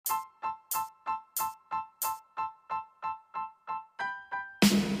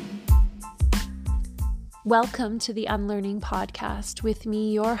Welcome to the Unlearning Podcast with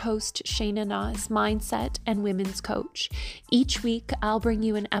me, your host, Shayna Nas, mindset and women's coach. Each week, I'll bring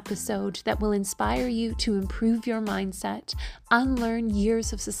you an episode that will inspire you to improve your mindset, unlearn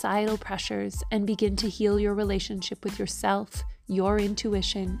years of societal pressures, and begin to heal your relationship with yourself, your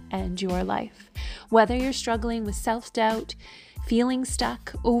intuition, and your life. Whether you're struggling with self-doubt, feeling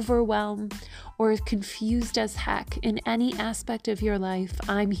stuck, overwhelmed, or confused as heck in any aspect of your life,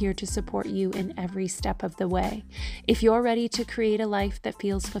 I'm here to support you in every step of the way. If you're ready to create a life that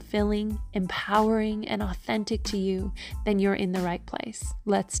feels fulfilling, empowering, and authentic to you, then you're in the right place.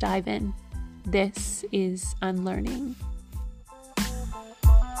 Let's dive in. This is Unlearning.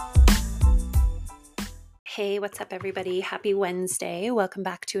 Hey, what's up, everybody? Happy Wednesday. Welcome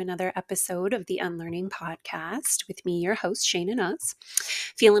back to another episode of the Unlearning Podcast with me, your host, Shayna Nuts.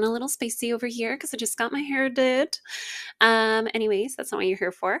 Feeling a little spacey over here because I just got my hair did. Anyways, that's not what you're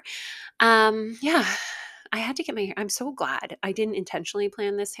here for. I had to get my hair. I'm so glad I didn't intentionally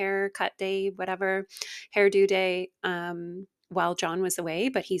plan this haircut day, whatever, hairdo day. While John was away,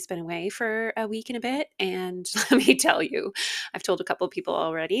 but he's been away for a week and a bit. And let me tell you, I've told a couple of people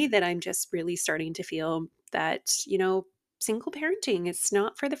already that I'm just really starting to feel that, single parenting is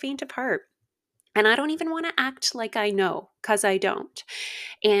not for the faint of heart. And I don't even want to act like I know, because I don't.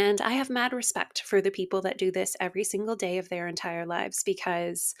 And I have mad respect for the people that do this every single day of their entire lives,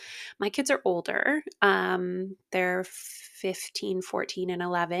 because my kids are older. They're 15, 14, and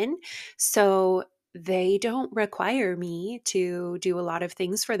 11. So they don't require me to do a lot of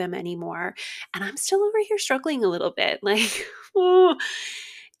things for them anymore. And I'm still over here struggling a little bit. Like, oh,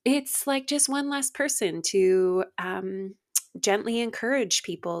 it's like just one less person to gently encourage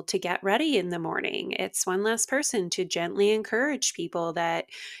people to get ready in the morning. It's one less person to gently encourage people that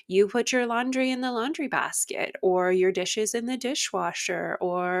you put your laundry in the laundry basket or your dishes in the dishwasher,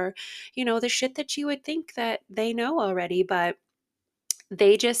 or, the shit that you would think that they know already, but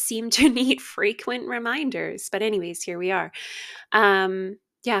they just seem to need frequent reminders. But anyways, here we are.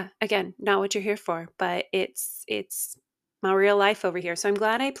 Again, not what you're here for, but it's my real life over here. So I'm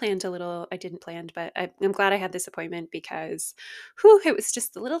glad I didn't plan, but I'm glad I had this appointment because it was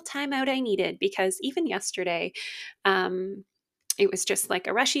just the little time out I needed, because even yesterday, it was just like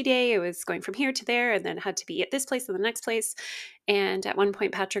a rushy day. It was going from here to there and then had to be at this place and the next place. And at one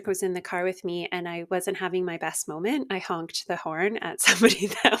point, Patrick was in the car with me and I wasn't having my best moment. I honked the horn at somebody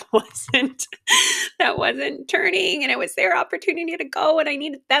that wasn't turning, and it was their opportunity to go and I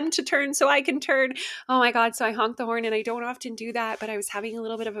needed them to turn so I can turn. Oh my God. So I honked the horn, and I don't often do that, but I was having a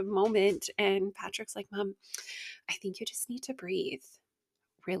little bit of a moment. And Patrick's like, "Mom, I think you just need to breathe."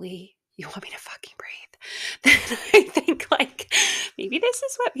 Really? You want me to fucking breathe? Then I think, like, maybe this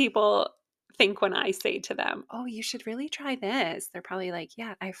is what people think when I say to them, "Oh, you should really try this." They're probably like,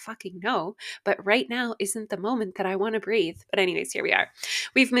 "Yeah, I fucking know, but right now isn't the moment that I want to breathe." But anyways, here we are.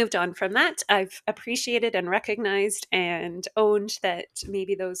 We've moved on from that. I've appreciated and recognized and owned that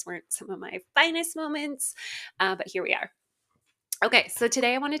maybe those weren't some of my finest moments, but here we are. Okay, so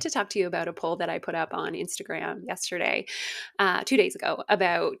today I wanted to talk to you about a poll that I put up on Instagram yesterday, 2 days ago,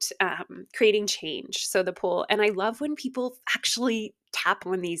 about creating change. So the poll, and I love when people actually tap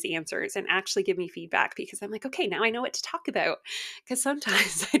on these answers and actually give me feedback, because I'm like, okay, now I know what to talk about. Because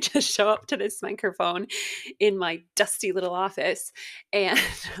sometimes I just show up to this microphone in my dusty little office and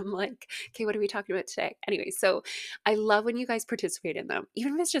I'm like, okay, what are we talking about today? Anyway, so I love when you guys participate in them,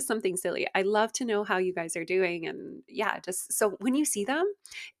 even if it's just something silly. I love to know how you guys are doing. And yeah, just so when you see them,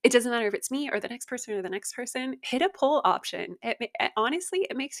 it doesn't matter if it's me or the next person or the next person, hit a poll option. Honestly,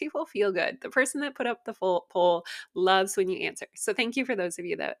 it makes people feel good. The person that put up the full poll loves when you answer. So thank you for those of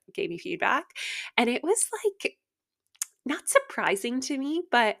you that gave me feedback. And it was like, not surprising to me,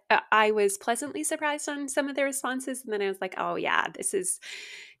 but I was pleasantly surprised on some of the responses. And then I was like, oh yeah,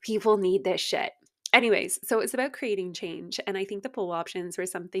 people need this shit. Anyways, so it was about creating change. And I think the poll options were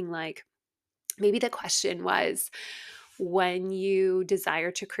something like, maybe the question was, when you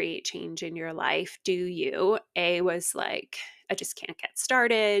desire to create change in your life, do you? A was like, I just can't get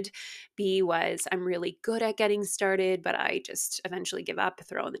started. B was, I'm really good at getting started, but I just eventually give up,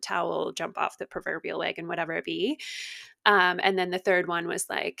 throw in the towel, jump off the proverbial wagon, whatever it be. And then the third one was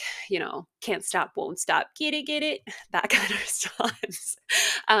like, can't stop, won't stop, get it, that kind of response.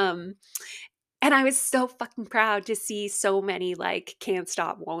 And I was so fucking proud to see so many like can't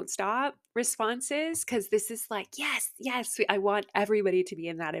stop, won't stop responses, because this is like, yes, I want everybody to be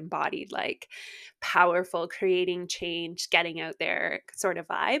in that embodied, like powerful, creating change, getting out there sort of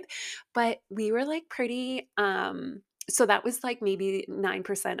vibe. But we were like so that was like maybe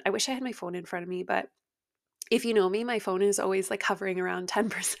 9%. I wish I had my phone in front of me, but If you know me, my phone is always like hovering around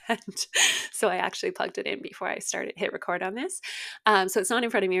 10%. So I actually plugged it in before I started hit record on this. So it's not in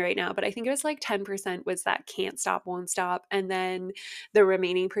front of me right now, but I think it was like 10% was that can't stop, won't stop. And then the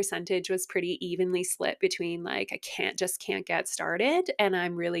remaining percentage was pretty evenly split between like, I can't get started. And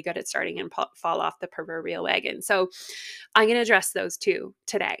I'm really good at starting and fall off the proverbial wagon. So I'm going to address those two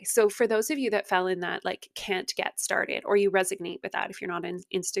today. So for those of you that fell in that like can't get started, or you resonate with that if you're not in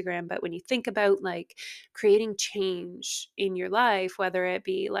Instagram, but when you think about like creating change in your life, whether it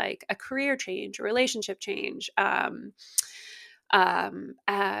be like a career change, a relationship change, um,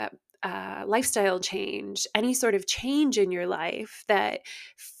 uh, lifestyle change, any sort of change in your life that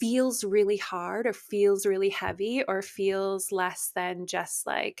feels really hard or feels really heavy or feels less than just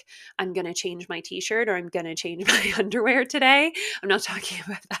like, I'm going to change my t shirt or I'm going to change my underwear today. I'm not talking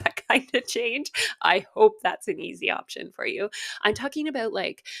about that kind of change. I hope that's an easy option for you. I'm talking about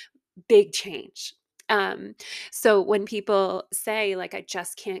like big change. Um, so when people say, like, I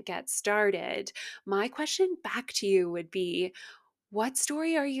just can't get started, my question back to you would be, what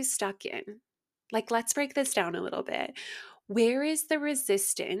story are you stuck in? Like, let's break this down a little bit. Where is the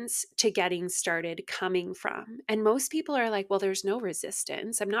resistance to getting started coming from? And most people are like, well, there's no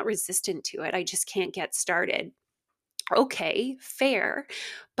resistance. I'm not resistant to it. I just can't get started. Okay, fair.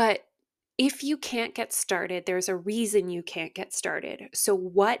 But if you can't get started, there's a reason you can't get started. So,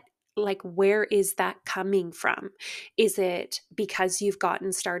 where is that coming from? Is it because you've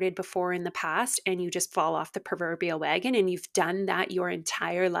gotten started before in the past and you just fall off the proverbial wagon and you've done that your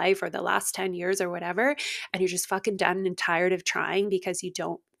entire life or the last 10 years or whatever, and you're just fucking done and tired of trying because you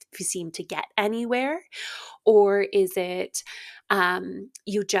don't seem to get anywhere? Or is it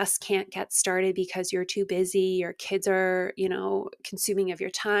you just can't get started because you're too busy, your kids are, consuming of your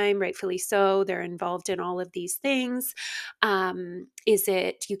time, rightfully so, they're involved in all of these things? Is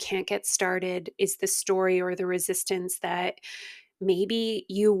it you can't get started? Is the story or the resistance that maybe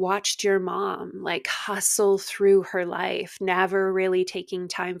you watched your mom like hustle through her life, never really taking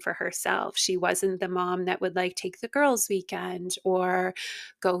time for herself? She wasn't the mom that would like take the girls' weekend or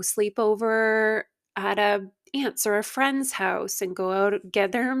go sleep over at a aunt's or a friend's house and go out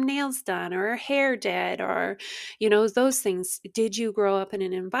get their nails done or her hair did, or those things. Did you grow up in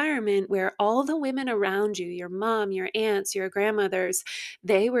an environment where all the women around you, your mom, your aunts, your grandmothers,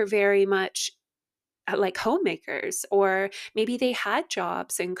 they were very much like homemakers, or maybe they had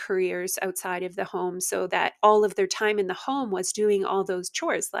jobs and careers outside of the home, so that all of their time in the home was doing all those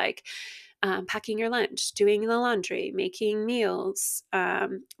chores, like packing your lunch, doing the laundry, making meals,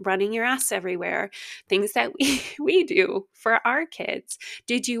 running your ass everywhere, things that we do for our kids.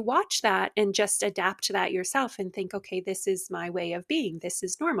 Did you watch that and just adapt to that yourself and think, okay, this is my way of being, this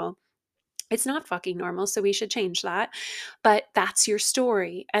is normal? It's not fucking normal, so we should change that. But that's your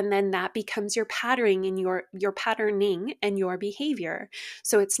story, and then that becomes your patterning and your patterning and your behavior.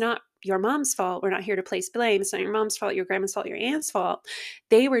 So it's not your mom's fault. We're not here to place blame. It's not your mom's fault, your grandma's fault, your aunt's fault.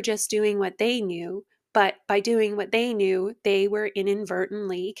 They were just doing what they knew. But by doing what they knew, they were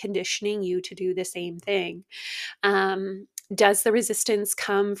inadvertently conditioning you to do the same thing. Does the resistance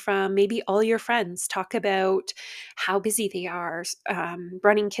come from maybe all your friends talk about how busy they are,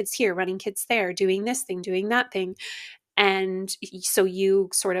 running kids here, running kids there, doing this thing, doing that thing? And so you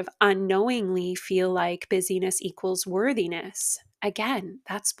sort of unknowingly feel like busyness equals worthiness. Again,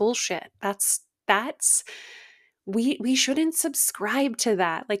 that's bullshit. That's we shouldn't subscribe to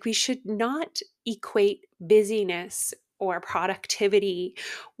that. Like, we should not equate busyness or productivity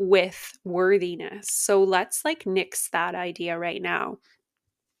with worthiness. So let's like nix that idea right now.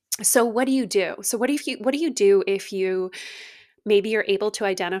 So what do you do? So what do you do if you maybe you're able to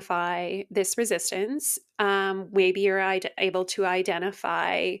identify this resistance? Maybe you're able to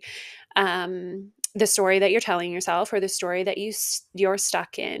identify the story that you're telling yourself, or the story that you're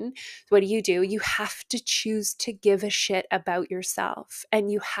stuck in. What do? You have to choose to give a shit about yourself, and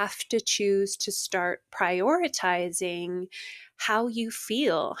you have to choose to start prioritizing how you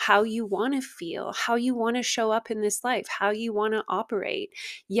feel, how you want to feel, how you want to show up in this life, how you want to operate.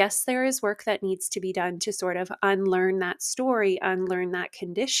 Yes, there is work that needs to be done to sort of unlearn that story, unlearn that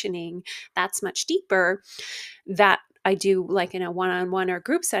conditioning. That's much deeper. That I do like in a one-on-one or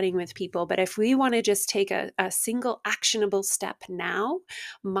group setting with people. But if we want to just take a single actionable step now,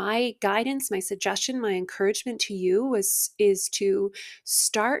 my guidance, my suggestion, my encouragement to you is to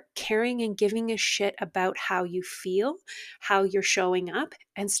start caring and giving a shit about how you feel, how you're showing up,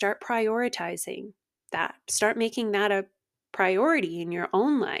 and start prioritizing that. Start making that priority in your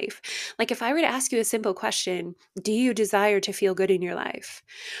own life. Like if I were to ask you a simple question, do you desire to feel good in your life?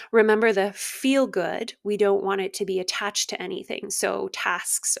 Remember the feel good, we don't want it to be attached to anything. So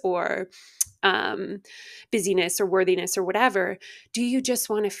tasks or um, busyness or worthiness or whatever. Do you just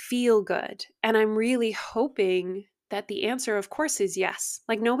want to feel good? And I'm really hoping that the answer, of course, is yes.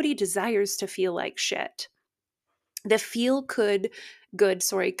 Like nobody desires to feel like shit. The feel good,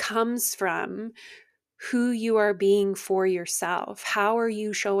 comes from who you are being for yourself. How are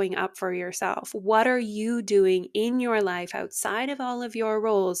you showing up for yourself? What are you doing in your life outside of all of your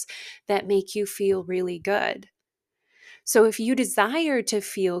roles that make you feel really good? So if you desire to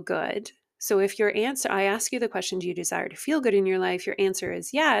feel good, so if your answer, I ask you the question, do you desire to feel good in your life? Your answer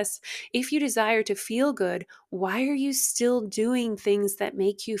is yes. If you desire to feel good, why are you still doing things that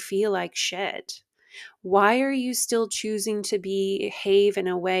make you feel like shit? Why are you still choosing to behave in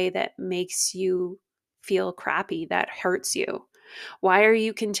a way that makes you feel crappy, that hurts you? Why are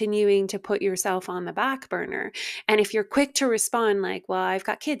you continuing to put yourself on the back burner? And if you're quick to respond, like, well, I've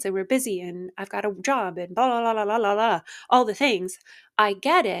got kids and we're busy and I've got a job and blah, blah, blah, blah, blah, blah, all the things, I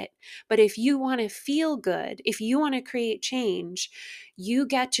get it. But if you want to feel good, if you want to create change, you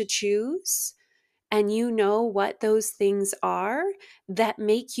get to choose and you know what those things are that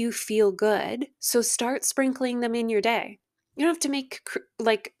make you feel good. So start sprinkling them in your day. You don't have to make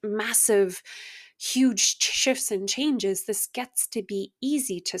like massive, huge shifts and changes. This gets to be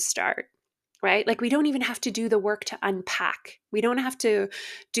easy to start, right? Like we don't even have to do the work to unpack. We don't have to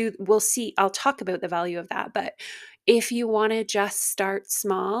we'll see, I'll talk about the value of that. But if you want to just start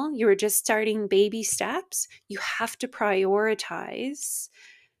small, you're just starting baby steps, you have to prioritize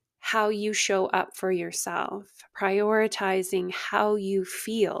how you show up for yourself, prioritizing how you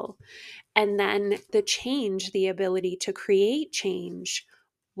feel. And then the change, the ability to create change,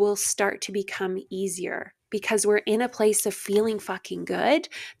 will start to become easier because we're in a place of feeling fucking good.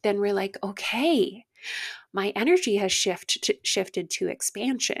 Then we're like, okay, my energy has shifted to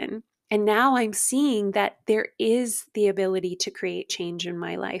expansion. And now I'm seeing that there is the ability to create change in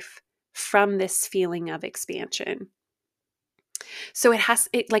my life from this feeling of expansion. So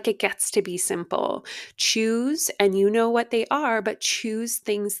it gets to be simple. Choose, and you know what they are, but choose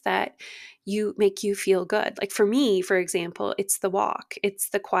things that you make you feel good. Like for me, for example, it's the walk. It's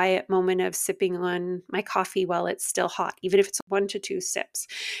the quiet moment of sipping on my coffee while it's still hot, even if it's 1 to 2 sips.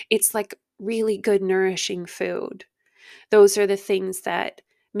 It's like really good, nourishing food. Those are the things that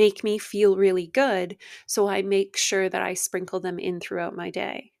make me feel really good. So I make sure that I sprinkle them in throughout my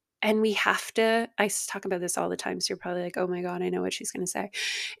day. And we have to, I talk about this all the time. So you're probably like, oh my God, I know what she's going to say.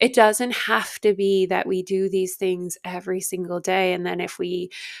 It doesn't have to be that we do these things every single day. And then if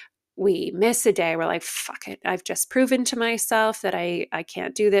we miss a day, we're like, fuck it, I've just proven to myself that I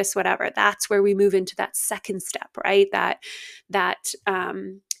can't do this, whatever. That's where we move into that second step, right? That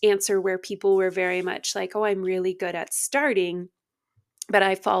answer where people were very much like, oh, I'm really good at starting, but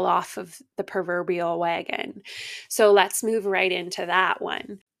I fall off of the proverbial wagon. So let's move right into that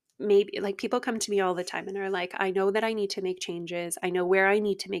one. Maybe like people come to me all the time and are like, I know that I need to make changes. I know where I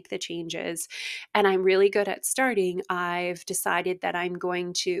need to make the changes. And I'm really good at starting. I've decided that I'm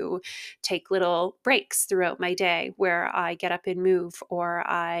going to take little breaks throughout my day where I get up and move, or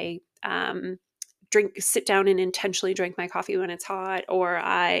I sit down and intentionally drink my coffee when it's hot, or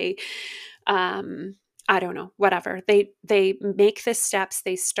I don't know, whatever. They make the steps,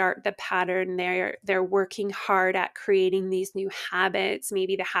 they start the pattern. They're working hard at creating these new habits.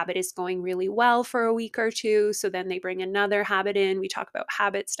 Maybe the habit is going really well for a week or two, so then they bring another habit in. We talk about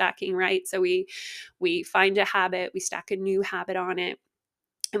habit stacking, right? So we find a habit, we stack a new habit on it,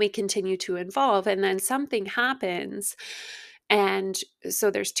 and we continue to evolve, and then something happens. And so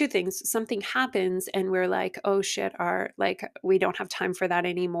there's two things. Something happens and we're like, oh shit, we don't have time for that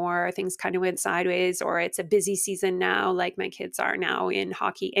anymore. Things kind of went sideways, or it's a busy season now. Like my kids are now in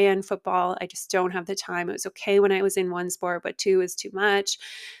hockey and football. I just don't have the time. It was okay when I was in one sport, but two is too much.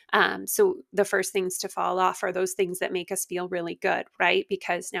 So the first things to fall off are those things that make us feel really good, right?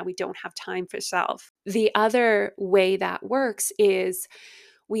 Because now we don't have time for self. The other way that works is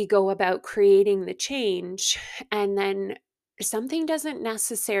we go about creating the change, and then something doesn't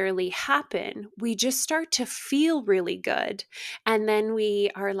necessarily happen. We just start to feel really good. And then we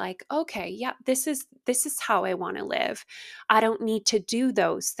are like, okay, yeah, this is how I want to live. I don't need to do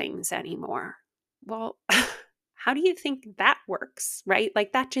those things anymore. Well, how do you think that works, right?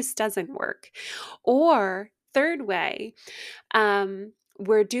 Like that just doesn't work. Or third way,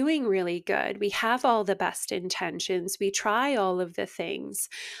 we're doing really good. We have all the best intentions. We try all of the things.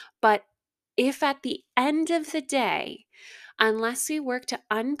 But if at the end of the day, unless we work to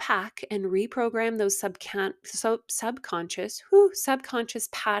unpack and reprogram those subconscious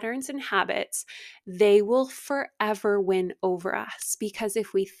patterns and habits, they will forever win over us. Because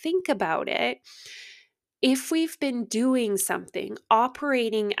if we think about it, if we've been doing something,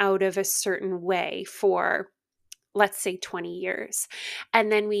 operating out of a certain way for, let's say, 20 years,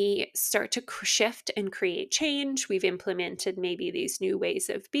 and then we start to shift and create change, we've implemented maybe these new ways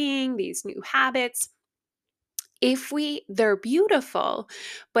of being, these new habits. They're beautiful,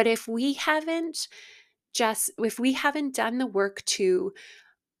 but if we haven't done the work to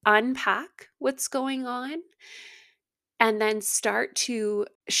unpack what's going on and then start to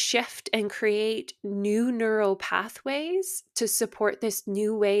shift and create new neural pathways to support this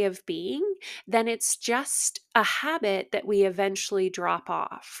new way of being, then it's just a habit that we eventually drop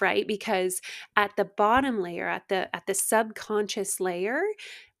off, right? Because at the bottom layer, at the subconscious layer,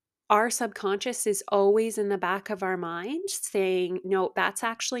 our subconscious is always in the back of our mind saying, no, that's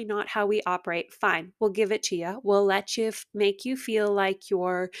actually not how we operate. Fine, we'll give it to you. We'll let you make you feel like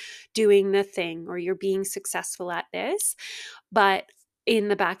you're doing the thing or you're being successful at this. But in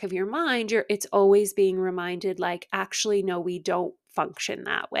the back of your mind, it's always being reminded, like, actually, no, we don't function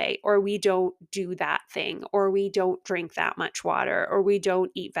that way, or we don't do that thing, or we don't drink that much water, or we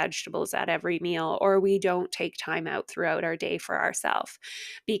don't eat vegetables at every meal, or we don't take time out throughout our day for ourselves,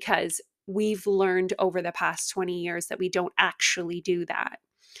 because we've learned over the past 20 years that we don't actually do that.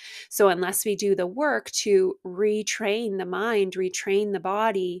 So unless we do the work to retrain the mind, retrain the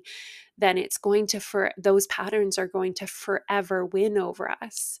body, then those patterns are going to forever win over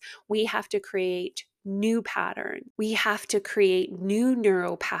us. We have to create new patterns. We have to create new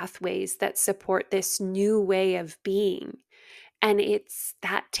neural pathways that support this new way of being. And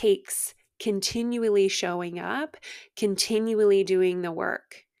that takes continually showing up, continually doing the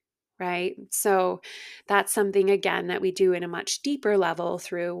work. Right? So that's something, again, that we do in a much deeper level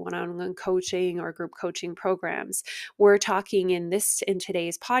through one-on-one coaching or group coaching programs. We're talking in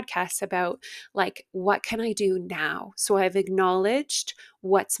today's podcast about, like, what can I do now? So I've acknowledged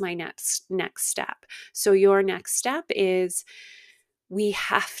what's my next step. So your next step is, we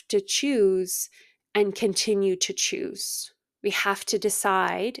have to choose and continue to choose. We have to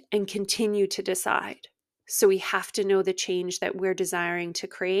decide and continue to decide. So we have to know the change that we're desiring to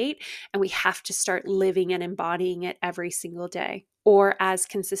create, and we have to start living and embodying it every single day, or as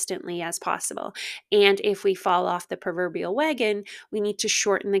consistently as possible. And if we fall off the proverbial wagon, we need to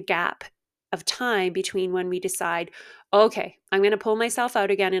shorten the gap of time between when we decide, okay, I'm going to pull myself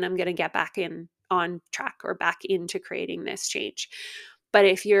out again and I'm going to get back in on track or back into creating this change. But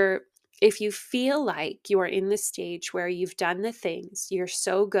if you feel like you are in the stage where you've done the things, you're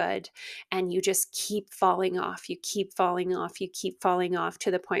so good, and you just keep falling off, you keep falling off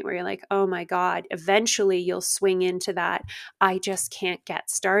to the point where you're like, oh my God, eventually you'll swing into that, I just can't get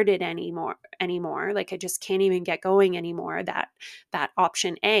started anymore. Like, I just can't even get going anymore. That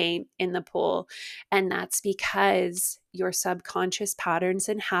option A in the pool. And that's because your subconscious patterns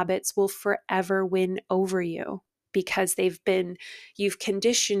and habits will forever win over you, because you've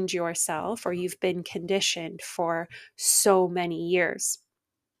conditioned yourself, or you've been conditioned for so many years.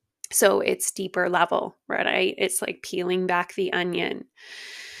 So it's deeper level, right? It's like peeling back the onion.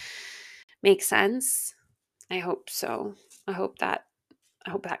 Makes sense? I hope so. I hope that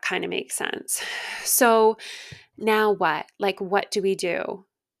kind of makes sense. So now what? Like, what do we do?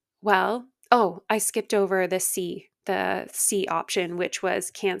 Well, I skipped over the C option, which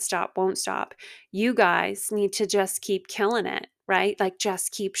was can't stop, won't stop. You guys need to just keep killing it, right? Like,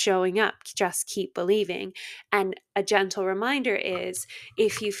 just keep showing up, just keep believing. And a gentle reminder is,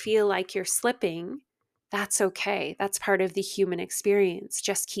 if you feel like you're slipping, that's okay. That's part of the human experience.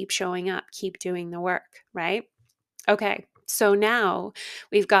 Just keep showing up, keep doing the work, right? Okay. So now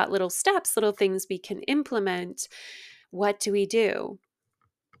we've got little steps, little things we can implement. What do we do?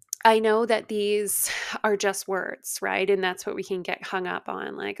 I know that these are just words, right? And that's what we can get hung up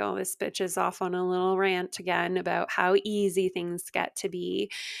on. Like, oh, this bitch is off on a little rant again about how easy things get to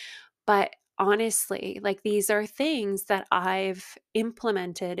be. But honestly, like, these are things that I've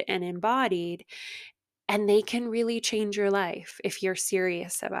implemented and embodied, and they can really change your life if you're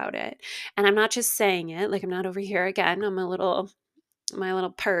serious about it. And I'm not just saying it, like, I'm not over here again. I'm my little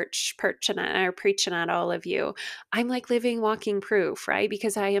perching or preaching at all of you. I'm like living, walking proof, right?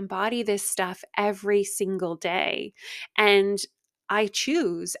 Because I embody this stuff every single day. And I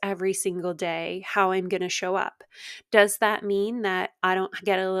choose every single day how I'm going to show up. Does that mean that I don't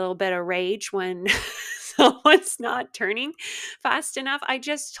get a little bit of rage when someone's not turning fast enough? I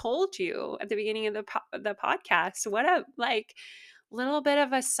just told you at the beginning of the podcast, little bit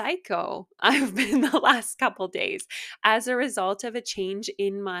of a psycho I've been the last couple days as a result of a change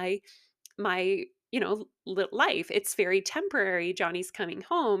in my life. It's very temporary. Johnny's coming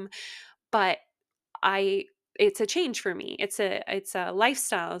home, but I it's a change for me. It's a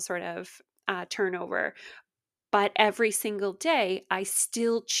lifestyle sort of turnover. But every single day, I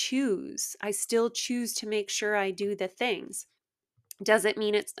still choose. I still choose to make sure I do the things. Does it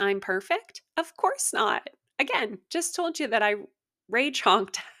mean I'm perfect? Of course not. Again, just told you that I rage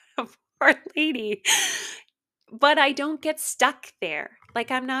honked a poor lady, but I don't get stuck there.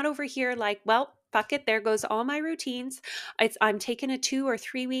 Like, I'm not over here like, well, fuck it, there goes all my routines. I'm taking a 2 or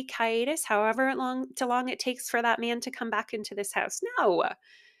 3 week hiatus, however long it takes for that man to come back into this house.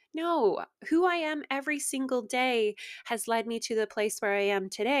 No, who I am every single day has led me to the place where I am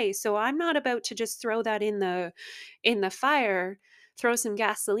today. So I'm not about to just throw that in the fire, throw some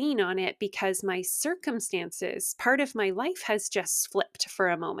gasoline on it because my circumstances, part of my life has just flipped for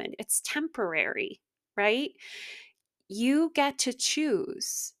a moment. It's temporary, right? You get to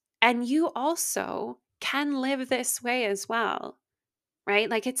choose, and you also can live this way as well.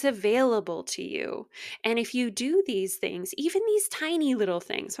 Right? Like, it's available to you. And if you do these things, even these tiny little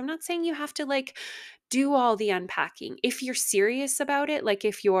things, I'm not saying you have to like do all the unpacking. If you're serious about it, like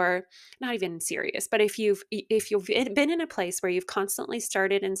if you're not even serious, but if you've been in a place where you've constantly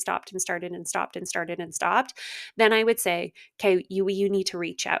started and stopped and started and stopped and started and stopped, then I would say, okay, you need to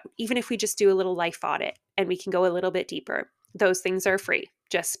reach out. Even if we just do a little life audit and we can go a little bit deeper. Those things are free.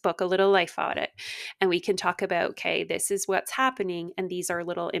 Just book a little life audit and we can talk about, okay, this is what's happening and these are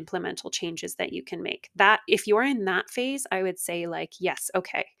little implemental changes that you can make. That if you're in that phase, I would say like, yes,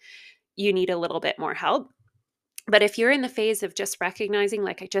 okay, you need a little bit more help. But if you're in the phase of just recognizing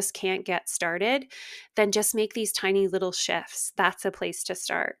like I just can't get started, then just make these tiny little shifts. That's a place to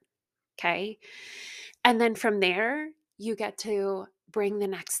start. Okay? And then from there, you get to bring the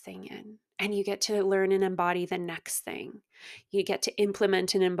next thing in and you get to learn and embody the next thing. You get to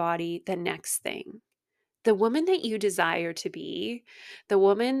implement and embody the next thing. The woman that you desire to be, the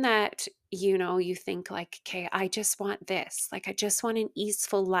woman that, you think like, okay, I just want this. Like, I just want an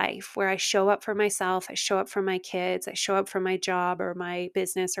easeful life where I show up for myself, I show up for my kids, I show up for my job or my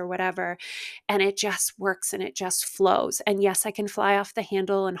business or whatever. And it just works and it just flows. And yes, I can fly off the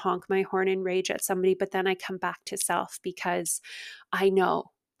handle and honk my horn and rage at somebody, but then I come back to self because I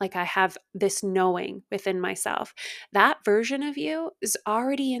know. Like, I have this knowing within myself. That version of you is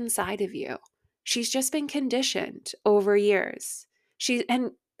already inside of you. She's just been conditioned over years.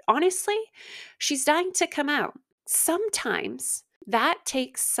 And honestly, she's dying to come out. Sometimes that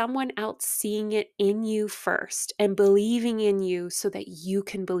takes someone else seeing it in you first and believing in you so that you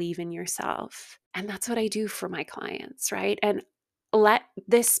can believe in yourself. And that's what I do for my clients, right? And let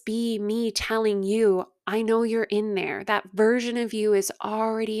this be me telling you, I know you're in there. That version of you is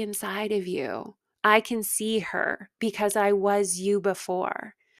already inside of you. I can see her because I was you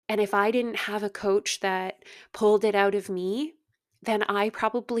before. And if I didn't have a coach that pulled it out of me, then I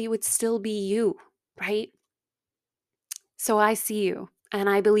probably would still be you, right? So I see you and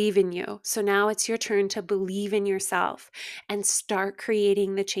I believe in you. So now it's your turn to believe in yourself and start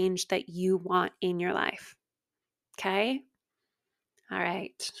creating the change that you want in your life. Okay? All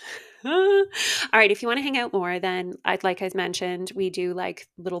right. All right. If you want to hang out more, then like I mentioned, we do like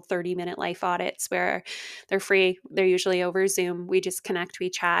little 30-minute life audits where they're free. They're usually over Zoom. We just connect, we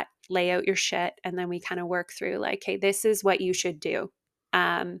chat, lay out your shit, and then we kind of work through like, hey, this is what you should do.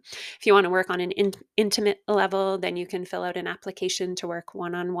 If you want to work on an intimate level, then you can fill out an application to work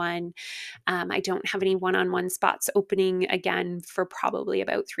one-on-one. I don't have any one-on-one spots opening again for probably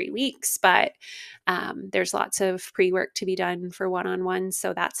about 3 weeks, but there's lots of pre-work to be done for one-on-one,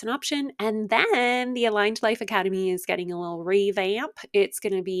 so that's an option. And then the Aligned Life Academy is getting a little revamp. It's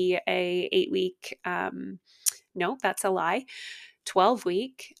going to be a 8-week, no, that's a lie.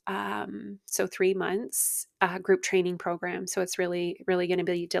 12-week, so 3 months group training program. So it's really, really going to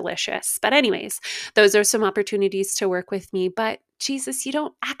be delicious. But anyways, those are some opportunities to work with me. But Jesus, you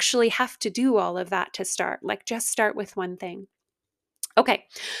don't actually have to do all of that to start. Like, just start with one thing. Okay.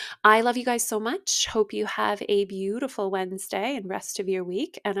 I love you guys so much. Hope you have a beautiful Wednesday and rest of your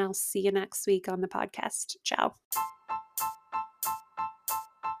week. And I'll see you next week on the podcast. Ciao.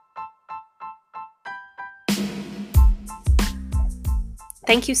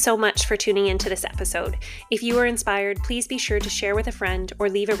 Thank you so much for tuning into this episode. If you were inspired, please be sure to share with a friend or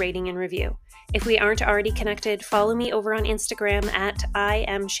leave a rating and review. If we aren't already connected, follow me over on Instagram at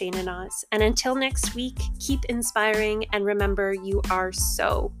 @IamShaynaNaz. And until next week, keep inspiring and remember you are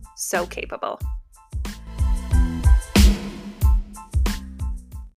so, so capable.